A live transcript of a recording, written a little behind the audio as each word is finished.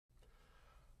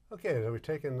Okay, so we've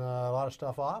taken a lot of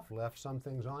stuff off, left some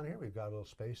things on here. We've got a little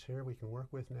space here we can work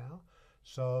with now.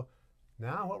 So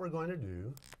now what we're going to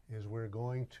do is we're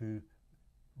going to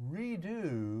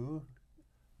redo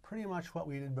pretty much what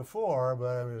we did before, but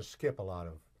I'm going to skip a lot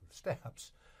of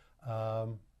steps.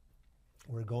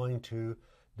 We're going to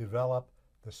develop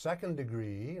the second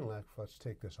degree, and let's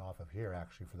take this off of here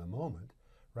actually for the moment.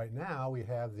 Right now we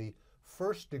have the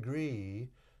first degree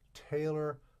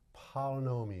Taylor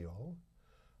polynomial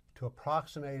to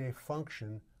approximate a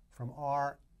function from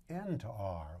Rn to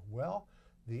R. Well,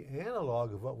 the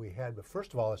analog of what we had, but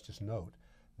first of all, let's just note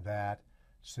that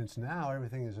since now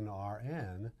everything is in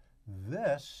Rn,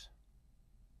 this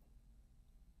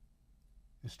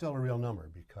is still a real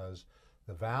number because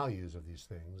the values of these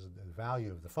things, the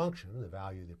value of the function, the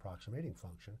value of the approximating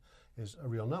function is a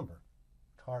real number.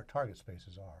 Target space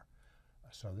is R.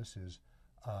 So this is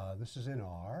in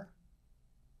R.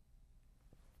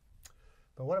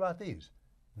 But what about these?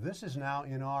 This is now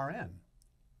in Rn,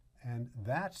 and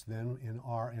that's then in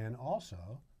Rn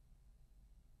also.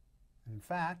 In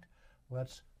fact,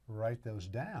 let's write those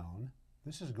down.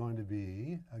 This is going to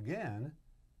be, again,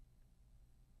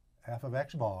 f of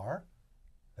x bar,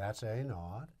 that's a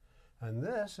naught, and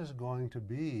this is going to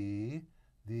be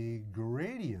the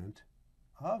gradient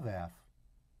of f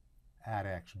at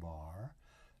x bar,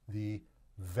 the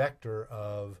vector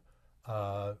of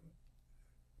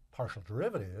partial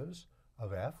derivatives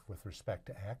of f with respect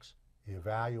to x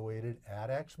evaluated at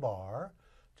x bar,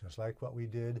 just like what we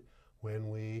did when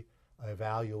we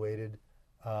evaluated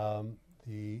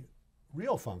the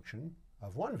real function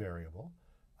of one variable.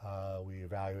 We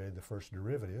evaluated the first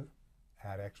derivative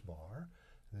at x bar.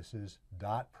 This is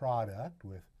dot product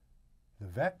with the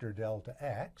vector delta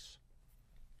x.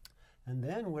 And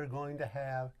then we're going to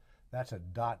have, that's a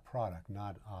dot product,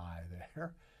 not I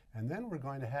there. And then we're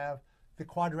going to have the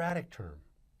quadratic term.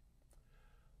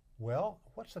 Well,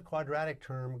 what's the quadratic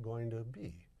term going to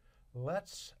be?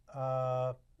 Let's,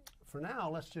 for now,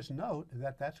 let's just note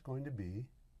that that's going to be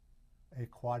a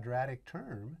quadratic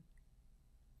term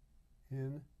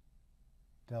in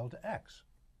delta x.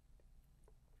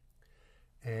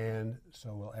 And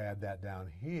so we'll add that down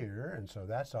here, and so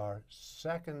that's our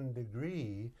second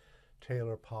degree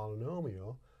Taylor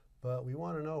polynomial, but we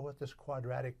want to know what this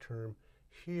quadratic term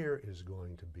here is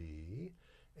going to be,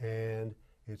 and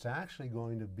it's actually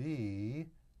going to be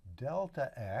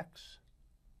delta x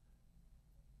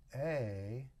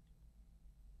a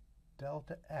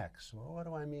delta x. Well, what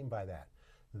do I mean by that?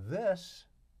 This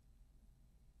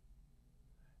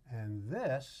and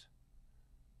this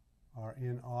are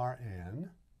in Rn.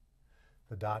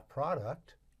 The dot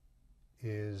product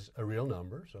is a real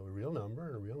number, so a real number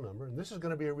and a real number. And this is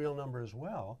going to be a real number as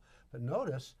well. But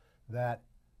notice that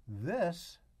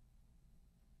this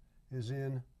is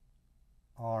in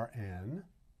Rn,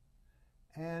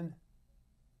 and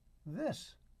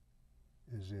this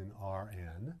is in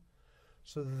Rn.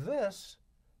 So this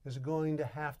is going to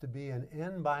have to be an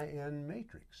n by n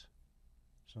matrix.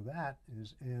 So that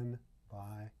is n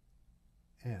by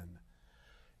n.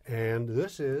 And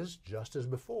this is, just as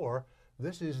before,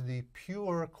 this is the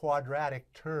pure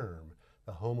quadratic term,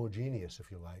 the homogeneous,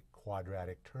 if you like,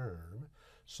 quadratic term.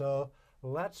 So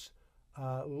let's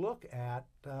look at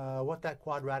what that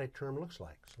quadratic term looks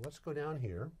like. So let's go down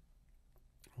here,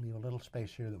 leave a little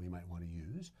space here that we might want to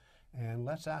use, and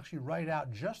let's actually write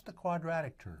out just the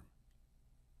quadratic term.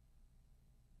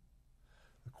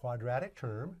 The quadratic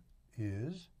term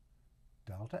is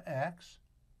delta x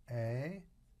a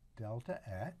delta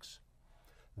x.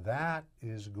 That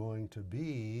is going to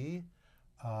be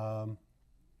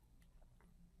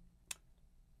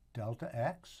delta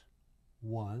x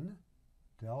 1,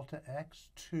 delta x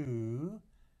 2,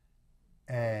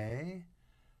 a.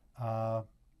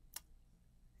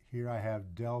 Here I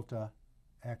have delta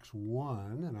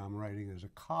x1, and I'm writing as a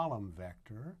column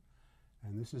vector,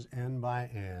 and this is n by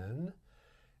n.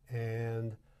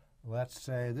 And let's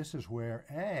say this is where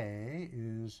A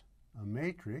is a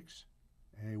matrix,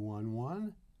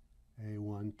 A11,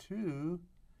 A12,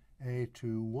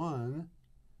 A21,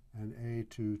 and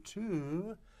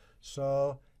A22.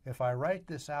 So if I write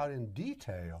this out in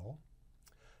detail,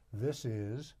 this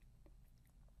is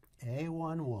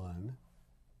A11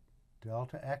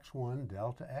 delta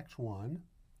x1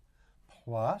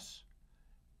 plus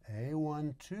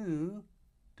A12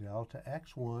 delta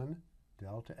x1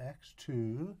 delta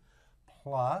x2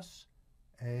 plus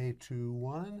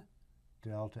A21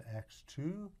 delta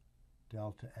x2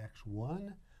 delta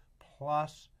x1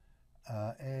 plus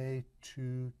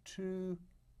A22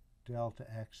 delta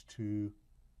x2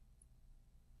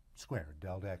 squared,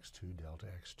 delta x2 delta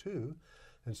x2.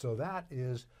 And so that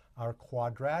is our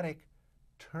quadratic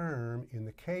term in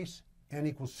the case n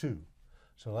equals 2.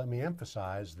 So let me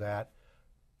emphasize that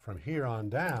from here on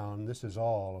down, this is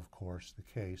all, of course, the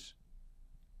case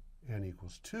n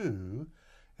equals 2.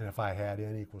 And if I had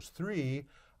n equals 3,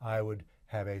 I would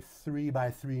have a 3 by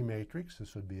 3 matrix.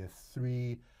 This would be a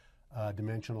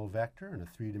 3-dimensional vector and a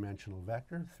 3-dimensional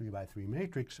vector, 3 by 3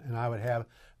 matrix. And I would have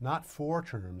not 4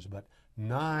 terms, but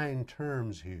 9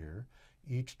 terms here.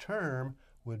 Each term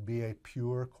would be a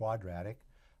pure quadratic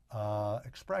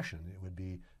expression. It would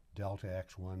be delta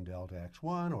x1,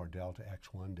 or delta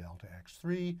x1, delta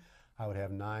x3. I would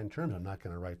have 9 terms. I'm not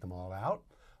going to write them all out,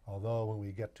 although when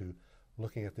we get to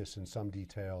looking at this in some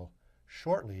detail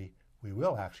shortly, we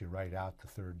will actually write out the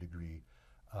 3rd degree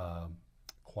pure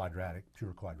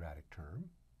quadratic term.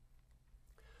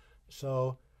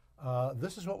 So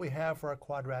this is what we have for our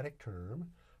quadratic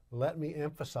term. Let me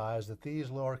emphasize that these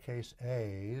lowercase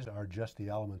a's are just the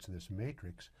elements of this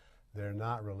matrix. They're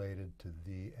not related to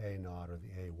the A0 or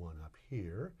the A1 up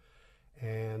here.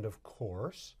 And of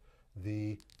course,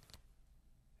 the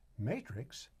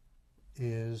matrix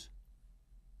is,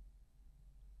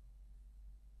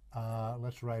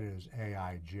 let's write it as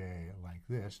Aij like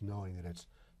this, knowing that it's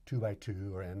 2 by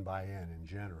 2 or n by n in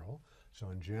general.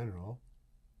 So in general,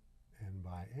 n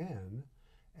by n.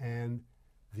 And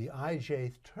the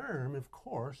ijth term, of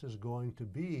course, is going to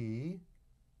be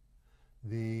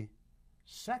the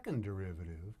second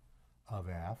derivative of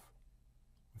f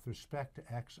with respect to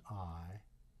xi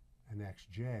and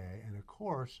xj, and of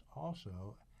course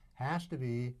also has to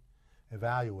be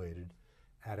evaluated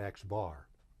at x bar.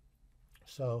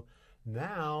 So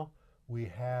now we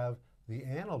have the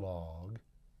analog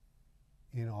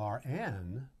in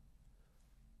Rn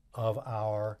of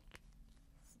our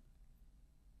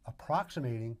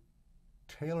approximating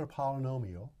Taylor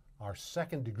polynomial, our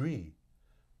 2nd degree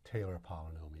Taylor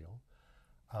polynomial,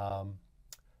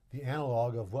 the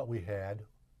analog of what we had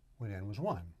when n was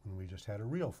 1, when we just had a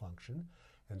real function.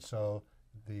 And so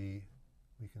we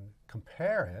can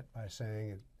compare it by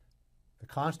saying the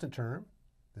constant term,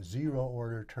 the 0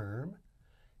 order term,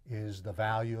 is the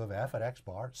value of f at x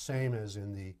bar, same as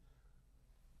in the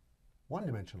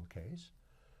 1-dimensional case.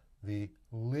 The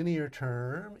linear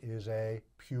term is a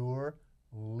pure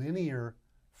linear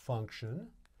function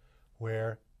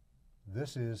where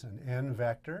this is an n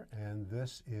vector, and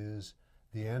this is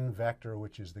the n vector,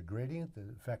 which is the gradient,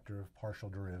 the vector of partial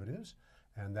derivatives,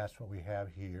 and that's what we have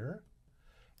here.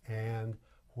 And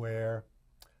where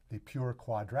the pure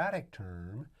quadratic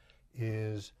term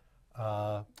is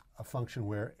a function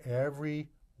where every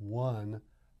one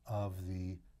of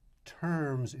the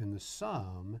terms in the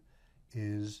sum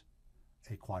is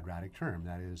a quadratic term.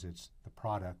 That is, it's the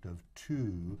product of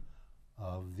 2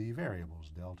 of the variables,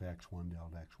 delta x1,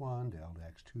 delta x1, delta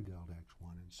x2, delta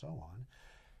x1, and so on.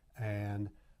 And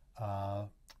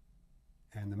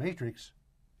the matrix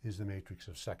is the matrix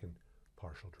of second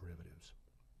partial derivatives.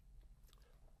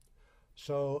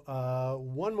 So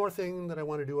one more thing that I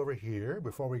want to do over here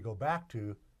before we go back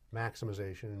to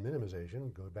maximization and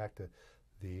minimization, go back to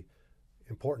the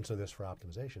importance of this for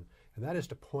optimization, and that is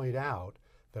to point out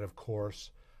that, of course,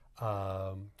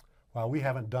 while we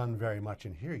haven't done very much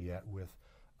in here yet with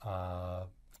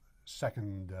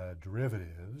second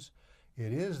derivatives,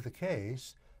 it is the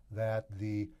case that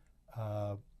the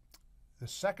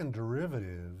second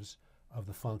derivatives of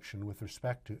the function with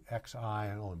respect to xi,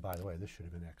 and oh, and by the way, this should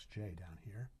have been xj down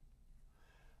here,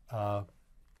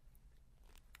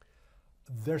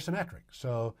 they're symmetric.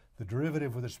 So the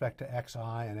derivative with respect to xi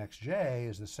and xj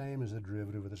is the same as the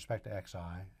derivative with respect to xi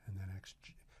and then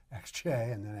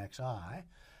xj and then xi.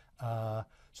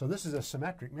 So this is a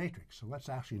symmetric matrix. So let's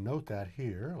actually note that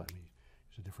here. Let me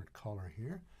use a different color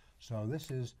here. So this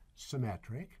is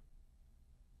symmetric.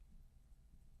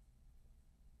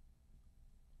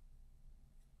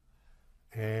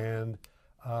 And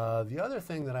the other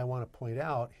thing that I want to point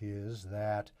out is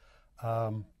that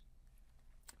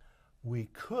we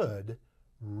could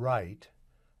write,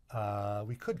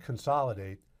 we could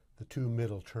consolidate the 2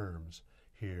 middle terms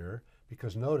here,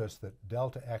 because notice that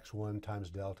delta x1 times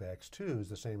delta x2 is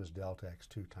the same as delta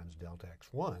x2 times delta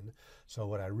x1. So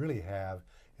what I really have,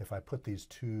 if I put these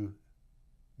 2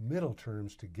 middle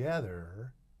terms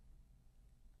together,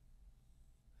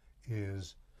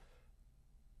 is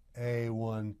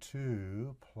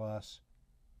a12 plus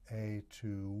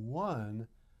a21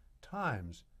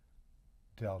 times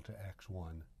delta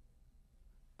x1,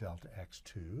 delta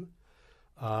x2.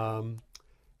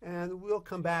 And we'll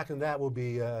come back, and that will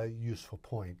be a useful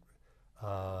point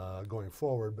going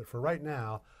forward. But for right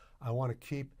now, I want to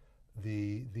keep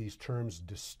these terms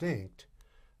distinct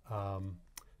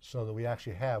so that we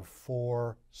actually have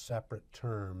 4 separate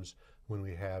terms. When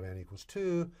we have n equals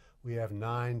 2, we have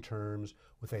 9 terms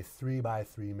with a 3 by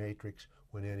 3 matrix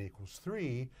when n equals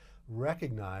 3,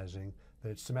 recognizing that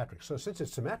it's symmetric. So since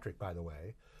it's symmetric, by the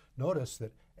way, notice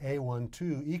that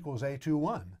A12 equals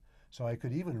A21. So I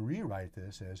could even rewrite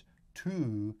this as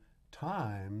 2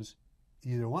 times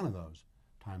either one of those,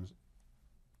 times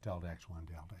delta x1,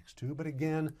 delta x2. But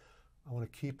again, I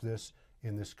want to keep this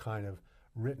in this kind of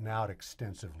written out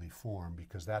extensively form,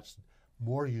 because that's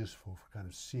more useful for kind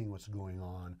of seeing what's going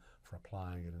on, for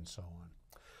applying it, and so on.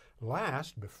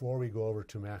 Last, before we go over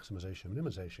to maximization and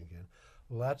minimization again,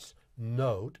 let's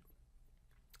note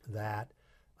that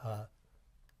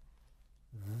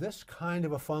this kind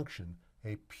of a function,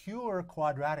 a pure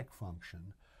quadratic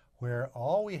function, where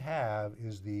all we have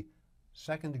is the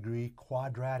second degree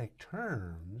quadratic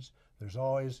terms, there's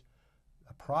always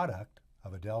a product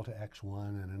of a delta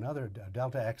x1 and another a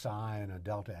delta xi and a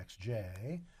delta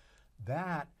xj.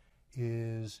 That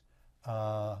is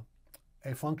a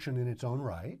function in its own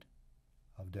right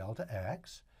of delta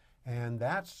x, and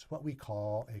that's what we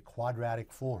call a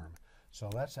quadratic form. So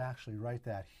let's actually write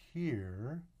that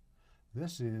here.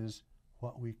 This is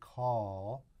what we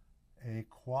call a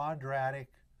quadratic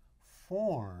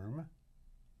form,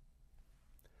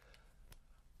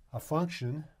 a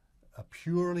function, a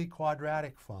purely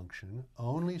quadratic function,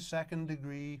 only second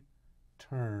degree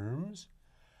terms,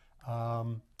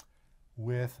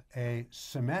 with a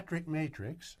symmetric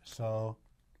matrix. So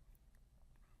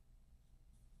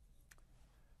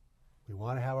we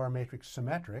want to have our matrix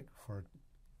symmetric for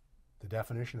the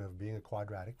definition of being a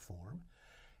quadratic form.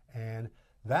 And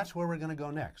that's where we're going to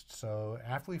go next. So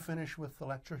after we finish with the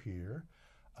lecture here,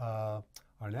 our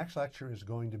next lecture is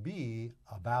going to be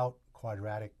about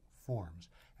quadratic forms.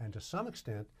 And to some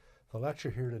extent, the lecture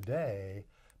here today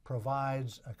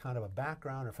provides a kind of a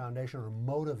background or foundation or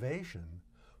motivation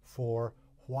for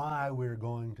why we're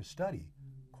going to study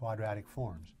quadratic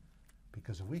forms.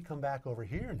 Because if we come back over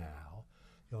here now,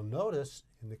 you'll notice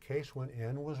in the case when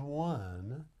n was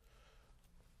 1,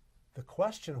 the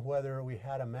question whether we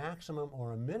had a maximum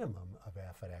or a minimum of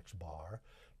f at x bar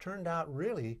turned out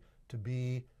really to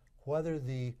be whether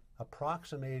the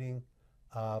approximating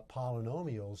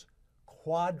polynomial's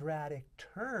quadratic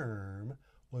term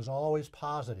was always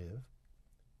positive,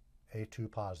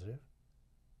 a2 positive,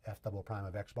 f double prime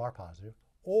of x bar positive,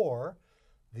 or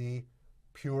the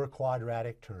pure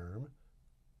quadratic term,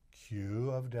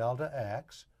 q of delta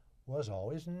x, was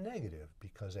always negative,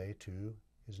 because a2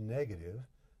 is negative.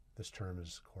 This term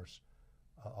is, of course,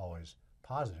 always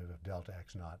positive if delta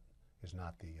x is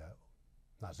not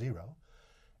 0.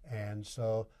 And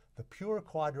so the pure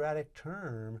quadratic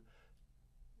term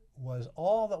was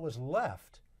all that was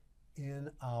left in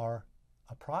our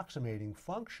approximating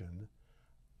function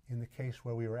in the case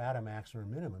where we were at a maximum or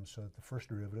minimum, so that the first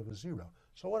derivative was 0.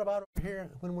 So what about over here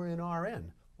when we're in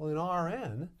Rn? Well, in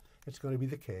Rn, it's going to be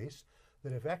the case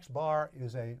that if x bar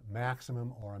is a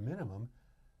maximum or a minimum,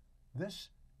 this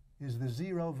is the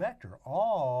 0 vector.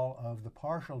 All of the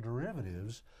partial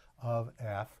derivatives of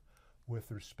f with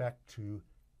respect to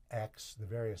x, the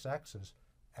various x's,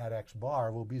 at x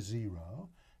bar will be 0.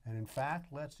 And in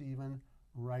fact, let's even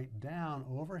write down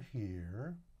over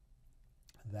here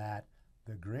that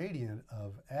the gradient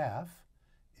of f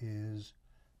is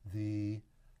the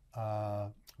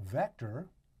vector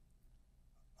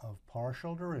of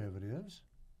partial derivatives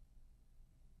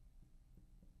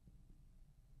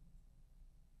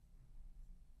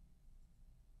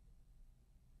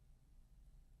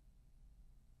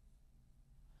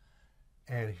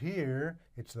and here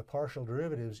it's the partial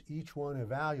derivatives, each one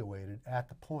evaluated at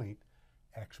the point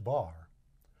x bar.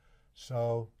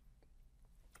 So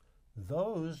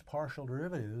those partial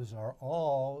derivatives are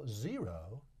all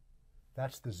 0.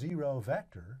 That's the 0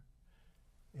 vector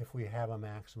if we have a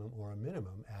maximum or a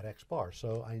minimum at x bar.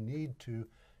 So I need to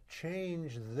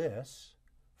change this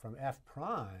from f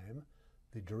prime,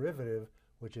 the derivative,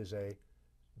 which is a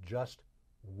just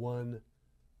one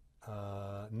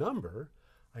number.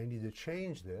 I need to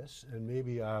change this, and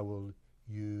maybe I will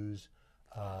use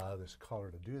this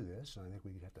color to do this. I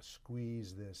think we have to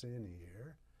squeeze this in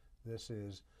here. This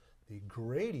is the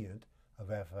gradient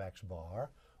of f of x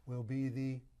bar will be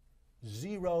the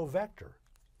 0 vector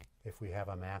if we have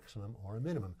a maximum or a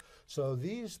minimum. So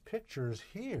these pictures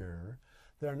here,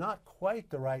 they're not quite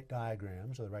the right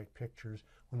diagrams or the right pictures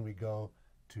when we go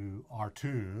to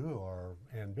R2 or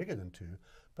n bigger than 2,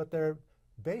 but they're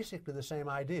basically the same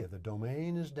idea. The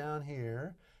domain is down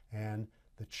here, and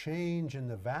the change in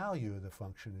the value of the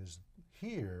function is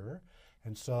here.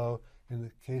 And so in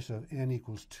the case of n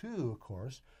equals 2, of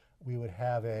course, we would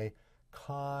have a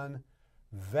convex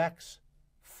vex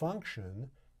function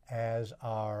as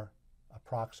our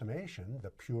approximation, the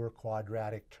pure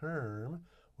quadratic term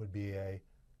would be a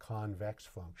convex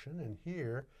function, and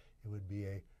here it would be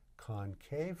a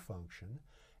concave function.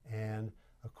 And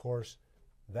of course,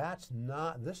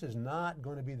 this is not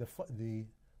going to be the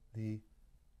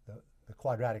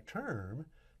quadratic term,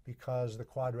 because the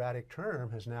quadratic term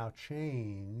has now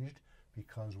changed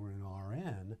because we're in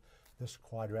Rn. This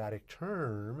quadratic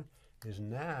term is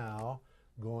now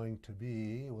going to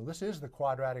be, well, this is the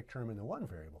quadratic term in the one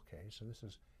variable case, so this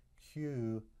is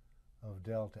q of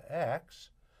delta x.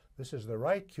 This is the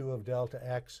right q of delta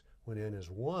x when n is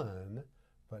 1,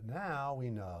 but now we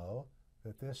know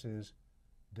that this is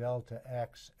delta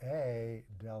xa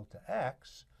delta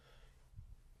x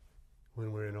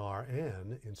when we're in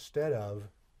Rn instead of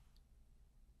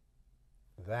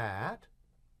that.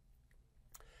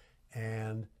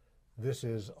 And this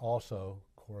is also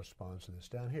corresponds to this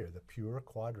down here. The pure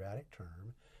quadratic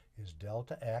term is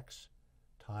delta x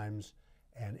times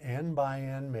an n by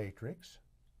n matrix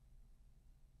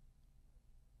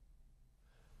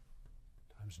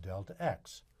times delta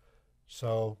x.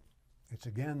 So it's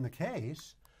again the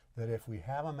case that if we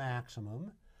have a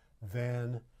maximum,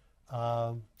 then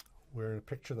we're in a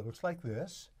picture that looks like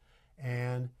this,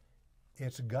 and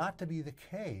it's got to be the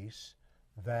case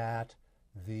that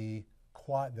the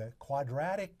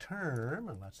quadratic term,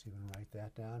 and let's even write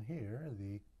that down here,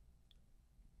 the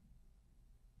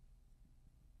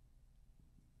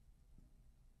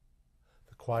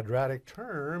quadratic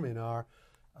term in our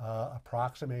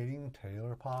approximating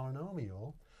Taylor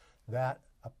polynomial, that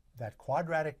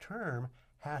quadratic term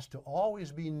has to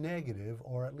always be negative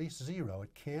or at least 0.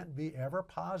 It can't be ever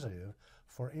positive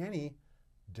for any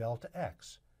delta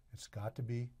x. It's got to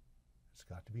be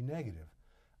negative.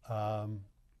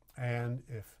 And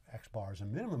if x bar is a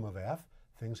minimum of f,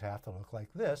 things have to look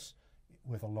like this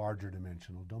with a larger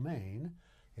dimensional domain.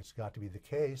 It's got to be the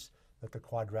case that the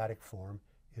quadratic form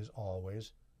is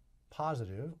always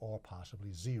positive or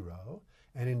possibly 0.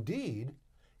 And indeed,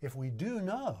 if we do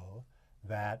know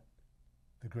that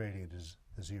the gradient is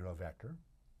the 0 vector,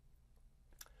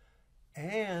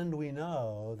 and we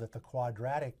know that the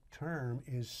quadratic term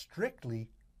is strictly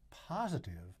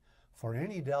positive for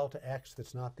any delta x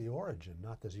that's not the origin,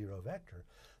 not the 0 vector,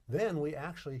 then we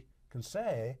actually can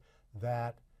say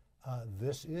that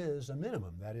this is a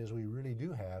minimum. That is, we really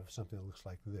do have something that looks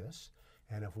like this.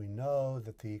 And if we know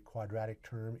that the quadratic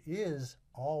term is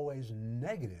always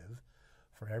negative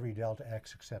for every delta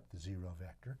x except the 0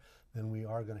 vector, then we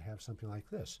are going to have something like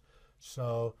this.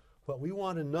 So what we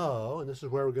want to know, and this is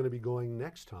where we're going to be going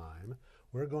next time,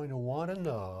 we're going to want to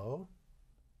know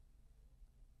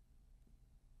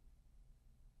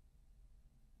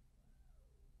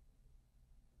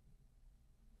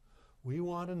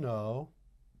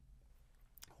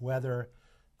whether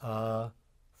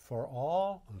for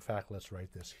all, in fact, let's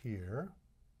write this here.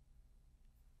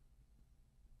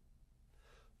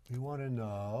 We want to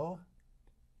know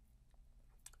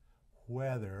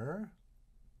whether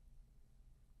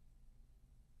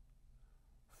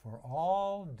for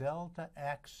all delta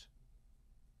x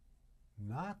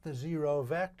not the 0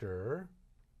 vector,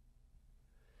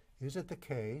 is it the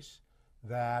case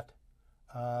that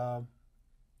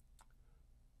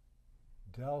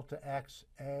delta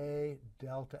xa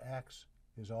delta x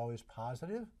is always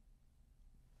positive?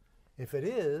 If it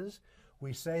is,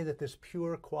 we say that this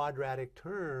pure quadratic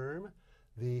term,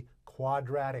 the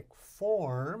quadratic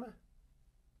form,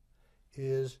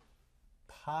 is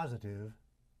positive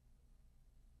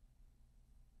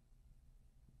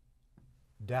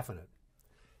definite.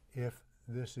 If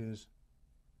this is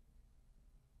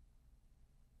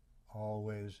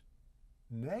always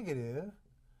negative,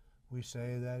 we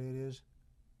say that it is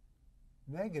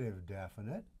negative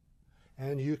definite.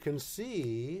 And you can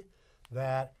see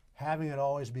that having it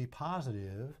always be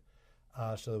positive,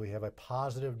 so that we have a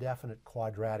positive definite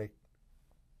quadratic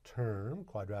term,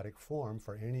 quadratic form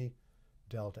for any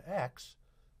delta x,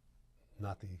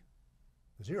 not the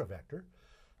 0 vector,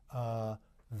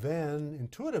 then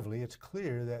intuitively it's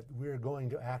clear that we're going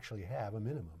to actually have a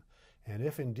minimum. And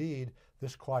if indeed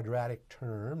this quadratic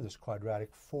term, this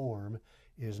quadratic form,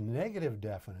 is negative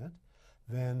definite,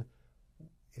 then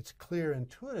it's clear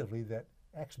intuitively that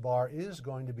x bar is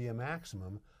going to be a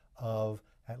maximum of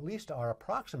at least our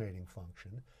approximating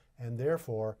function, and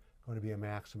therefore going to be a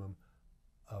maximum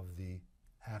of the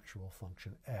actual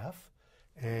function f.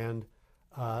 And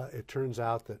it turns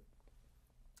out that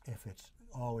if it's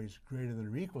always greater than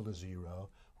or equal to 0,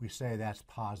 we say that's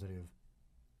positive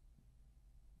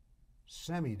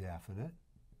semi-definite.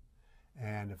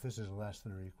 And if this is less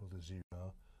than or equal to 0,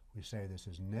 we say this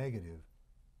is negative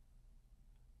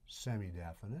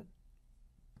semi-definite.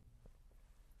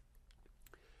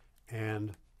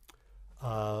 And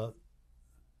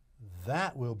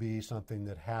that will be something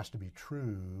that has to be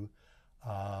true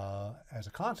as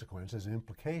a consequence, as an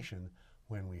implication,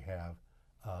 when we have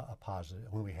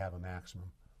when we have a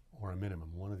maximum or a minimum.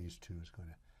 One of these two is going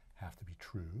to have to be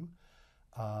true.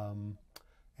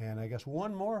 And I guess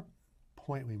one more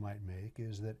point we might make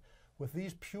is that with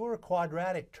these pure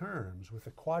quadratic terms, with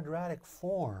the quadratic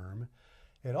form,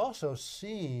 it also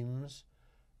seems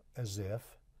as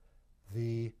if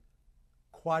the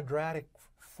quadratic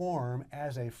form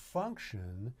as a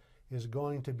function is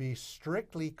going to be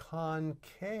strictly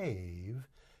concave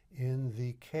in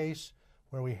the case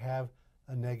where we have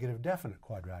a negative definite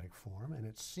quadratic form, and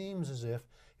it seems as if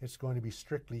it's going to be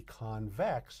strictly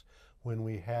convex when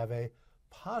we have a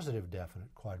positive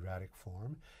definite quadratic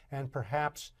form, and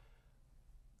perhaps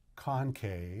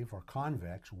concave or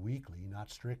convex, weakly, not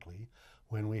strictly,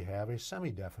 when we have a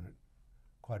semi-definite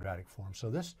quadratic form. So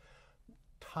this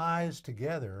ties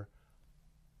together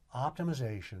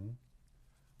optimization,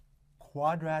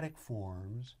 quadratic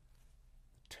forms,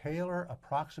 Taylor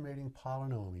approximating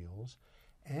polynomials,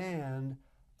 and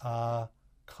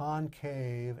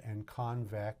concave and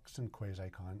convex and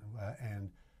and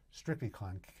strictly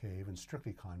concave and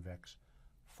strictly convex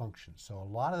functions. So a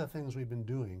lot of the things we've been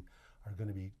doing are going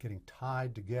to be getting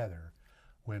tied together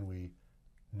when we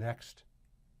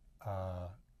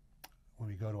when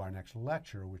we go to our next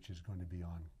lecture, which is going to be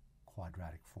on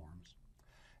quadratic forms.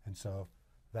 And so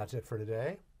that's it for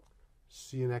today.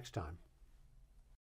 See you next time.